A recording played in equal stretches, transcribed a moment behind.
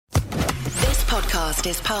podcast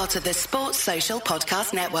is part of the Sports Social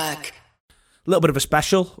Podcast Network. A little bit of a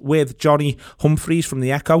special with Johnny Humphreys from the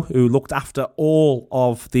Echo, who looked after all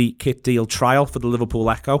of the kit deal trial for the Liverpool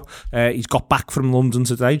Echo. He's got back from London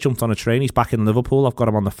today, jumped on a train. He's back in Liverpool. I've got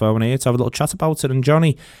him on the phone here to have a little chat about it. And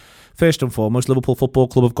Johnny, first and foremost, Liverpool Football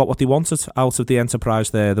Club have got what they wanted out of the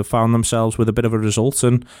enterprise there. They've found themselves with a bit of a result,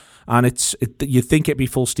 and you'd think it'd be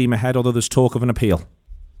full steam ahead, although there's talk of an appeal.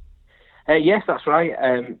 Yes, that's right.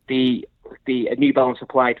 The New Balance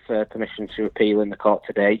applied for permission to appeal in the court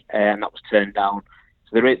today, and that was turned down.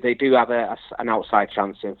 So they do have an outside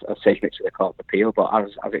chance of taking it to the Court of Appeal, but as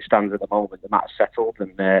it stands at the moment, the matter's settled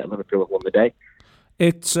and Liverpool have won the day.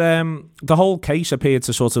 It's the whole case appeared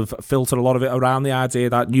to sort of filter a lot of it around the idea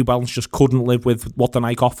that New Balance just couldn't live with what the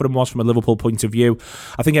Nike offering was from a Liverpool point of view.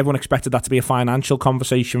 I think everyone expected that to be a financial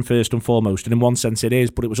conversation first and foremost, and in one sense it is,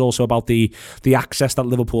 but it was also about the access that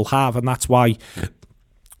Liverpool have, and that's why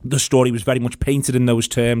the story was very much painted in those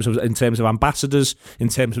terms, in terms of ambassadors, in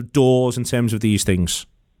terms of doors, in terms of these things.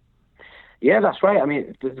 Yeah, that's right. I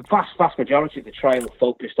mean, the vast majority of the trial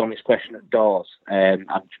focused on this question of doors. And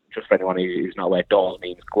just for anyone who's not aware, doors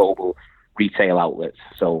means global retail outlets.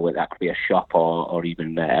 So that could be a shop or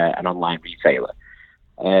even an online retailer.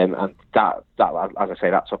 And that, as I say,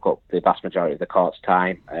 that took up the vast majority of the court's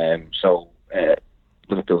time. So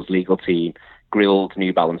Liverpool's legal team grilled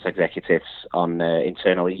New Balance executives on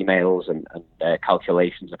internal emails and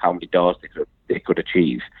calculations of how many doors they could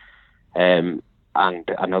achieve. And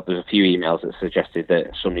I know there's a few emails that suggested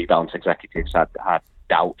that some New Balance executives had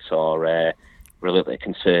doubts or were a little bit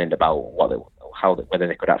concerned about whether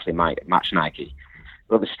they could actually match Nike.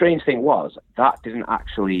 But the strange thing was that didn't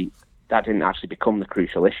actually become the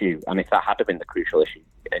crucial issue. And if that had been the crucial issue,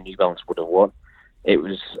 New Balance would have won. It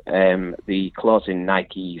was the clause in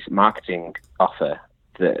Nike's marketing offer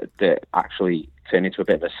that actually turned into a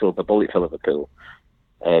bit of a silver bullet for Liverpool.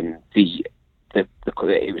 It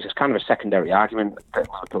was kind of a secondary argument that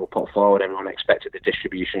Liverpool put forward. Everyone expected the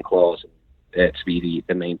distribution clause to be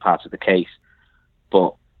the main part of the case.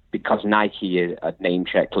 But because Nike had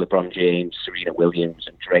name-checked LeBron James, Serena Williams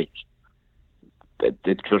and Drake,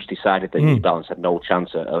 the judge decided that New Balance had no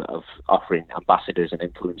chance of offering ambassadors and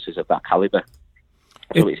influencers of that calibre.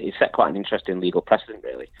 So it set quite an interesting legal precedent,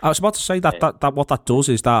 really. I was about to say that what that does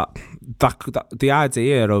is that the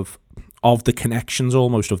idea of the connections,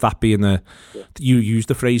 almost, of that being you use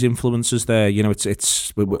the phrase influencers there. You know,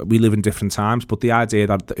 it's we live in different times, but the idea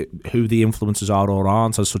that who the influencers are or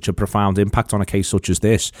aren't has such a profound impact on a case such as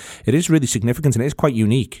this, it is really significant and it is quite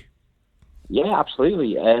unique. Yeah,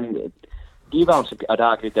 absolutely. New Balance had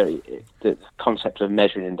argued that the concept of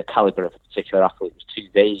measuring the calibre of a particular athlete was too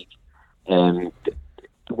vague.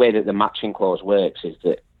 The way that the matching clause works is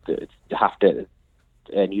that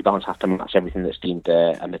New Balance have to match everything that's deemed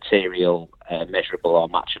a material, measurable or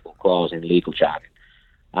matchable clause in legal jargon.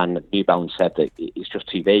 And New Balance said that it's just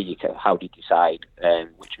too vague. How do you decide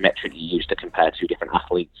which metric you use to compare two different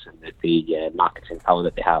athletes and the marketing power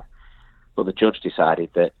that they have? But the judge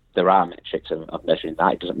decided that there are metrics of measuring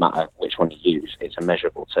that. It doesn't matter which one you use. It's a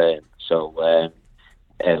measurable term. So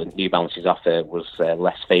New Balance's offer was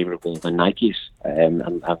less favourable than Nike's, and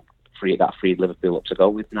that freed Liverpool up to go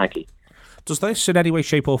with Nike. Does this in any way,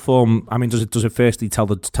 shape or form, I mean, does it firstly tell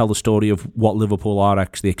the story of what Liverpool are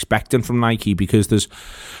actually expecting from Nike? Because there's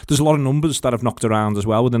a lot of numbers that have knocked around as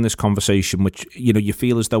well within this conversation, which, you know, you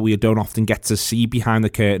feel as though we don't often get to see behind the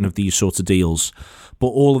curtain of these sorts of deals. But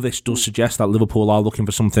all of this does suggest that Liverpool are looking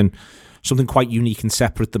for something quite unique and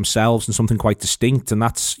separate themselves, and something quite distinct. And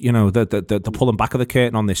that's, you know, the pulling back of the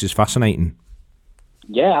curtain on this is fascinating.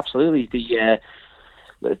 Yeah, absolutely.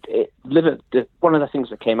 One of the things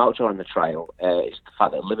that came out during the trial is the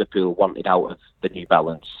fact that Liverpool wanted out of the New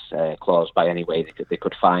Balance clause by any way they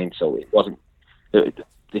could find. So it wasn't the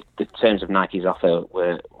terms of Nike's offer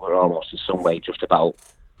were almost in some way just about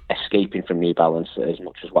escaping from New Balance as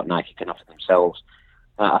much as what Nike can offer themselves.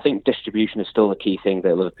 I think distribution is still the key thing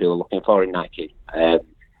that Liverpool are looking for in Nike,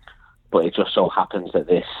 but it just so happens that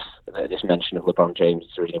this mention of LeBron James,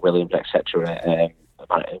 Serena Williams, etc.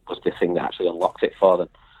 Was the thing that actually unlocked it for them.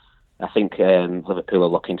 I think Liverpool are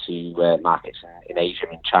looking to markets in Asia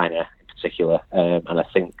and China in particular, and I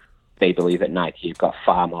think they believe that Nike have got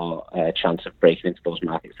far more chance of breaking into those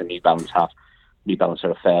markets than New Balance have. New Balance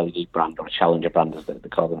are a fairly new brand, or a challenger brand as they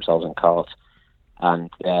call themselves in court, and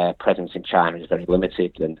their presence in China is very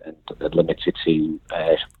limited and limited to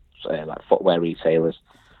like footwear retailers.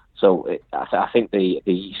 So I think the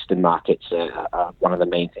Eastern markets are one of the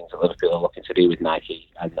main things that Liverpool are looking to do with Nike,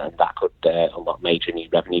 and that could unlock major new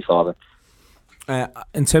revenue for them.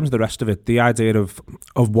 In terms of the rest of it, the idea of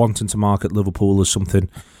wanting to market Liverpool as something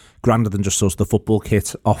grander than just sort of the football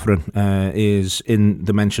kit offering, is in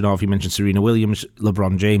the mention of, you mentioned Serena Williams,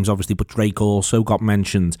 LeBron James, obviously, but Drake also got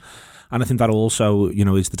mentioned. And I think that also,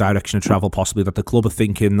 is the direction of travel, possibly, that the club are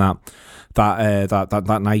thinking that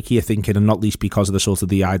Nike are thinking, and not least because of the sort of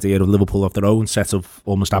the idea of Liverpool of their own set of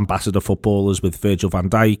almost ambassador footballers with Virgil van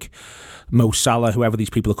Dijk, Mo Salah, whoever these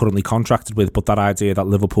people are currently contracted with, but that idea that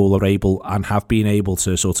Liverpool are able and have been able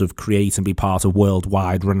to sort of create and be part of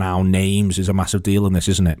worldwide renowned names is a massive deal in this,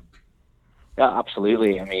 isn't it? Yeah,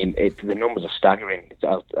 absolutely. I mean, the numbers are staggering.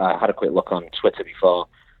 I had a quick look on Twitter before,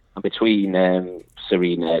 and between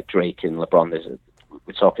Serena, Drake and LeBron,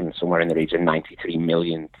 we're talking somewhere in the region of 93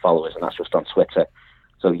 million followers, and that's just on Twitter.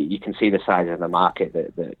 So you can see the size of the market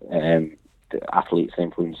that the athletes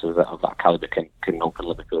and influencers of that calibre can open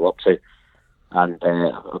Liverpool up to. And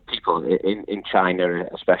people in China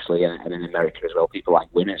especially, and in America as well, people like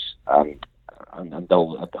winners. And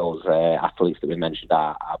those athletes that we mentioned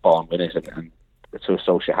are born winners, and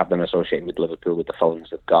to have them associated with Liverpool with the followings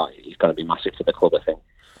they've got is going to be massive for the club, I think.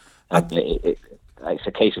 And it's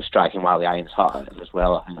a case of striking while the iron's hot as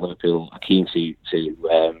well. I think Liverpool are keen to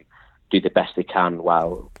do the best they can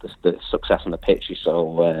while the success on the pitch is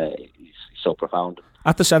so profound.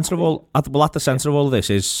 At the centre of all, of this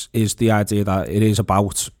is the idea that it is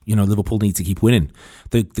about, Liverpool need to keep winning.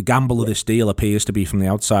 The gamble of this deal appears to be from the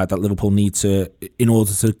outside that Liverpool need to, in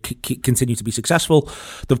order to continue to be successful,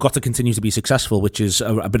 they've got to continue to be successful, which is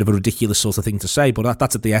a bit of a ridiculous sort of thing to say, but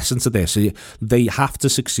that's at the essence of this. They have to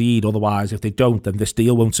succeed, otherwise if they don't, then this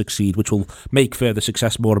deal won't succeed, which will make further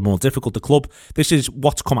success more and more difficult. The club, this is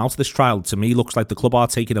what's come out of this trial, to me looks like the club are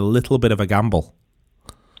taking a little bit of a gamble.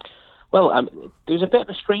 Well, there's a bit of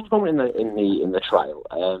a strange moment in the trial.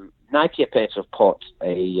 Nike appear to have put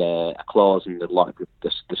a clause in the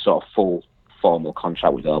sort of full formal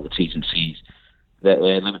contract with all the T's and C's that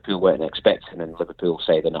Liverpool weren't expecting, and Liverpool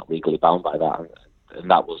say they're not legally bound by that.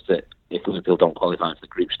 And that was that if Liverpool don't qualify for the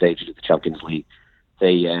group stages of the Champions League,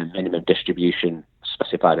 the minimum distribution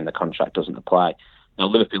specified in the contract doesn't apply. Now,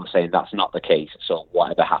 Liverpool are saying that's not the case, so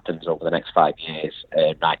whatever happens over the next 5 years,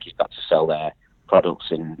 Nike's got to sell their products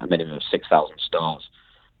in a minimum of 6,000 stores.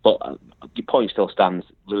 But the point still stands.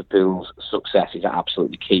 Liverpool's success is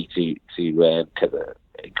absolutely key to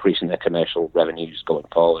increasing their commercial revenues going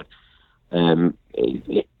forward.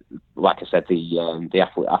 Like I said,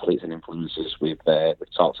 the athletes and influencers we've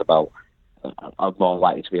talked about are more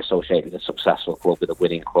likely to be associated with a successful club, with a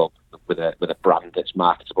winning club, with a brand that's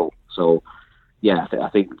marketable. So, yeah, I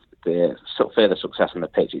think the further success on the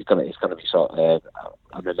pitch is going to be sort of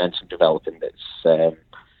a momentum developing. That's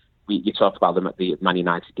you talk about the Man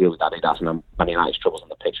United deal with Adidas, and Man United's troubles on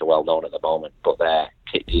the pitch are well known at the moment, but their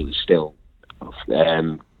kit deal is still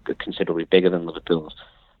considerably bigger than Liverpool's.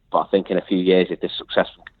 But I think in a few years, if this success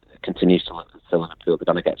continues to Liverpool, they're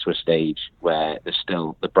going to get to a stage where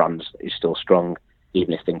the brand is still strong,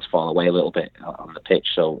 even if things fall away a little bit on the pitch.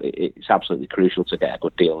 So it's absolutely crucial to get a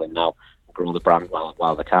good deal in now, grow the brand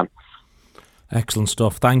while they can. Excellent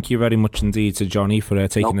stuff. Thank you very much indeed to Johnny for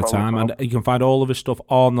taking the time. And you can find all of his stuff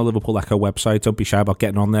on the Liverpool Echo website. Don't be shy about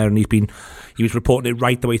getting on there. And he was reporting it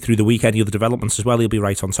right the way through the week. Any other developments as well, he'll be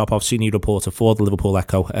right on top of. Senior reporter for the Liverpool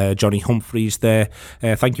Echo, Johnny Humphreys there.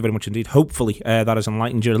 Thank you very much indeed. Hopefully that has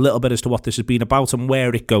enlightened you a little bit as to what this has been about and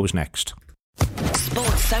where it goes next.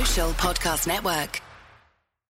 Sports Social Podcast Network.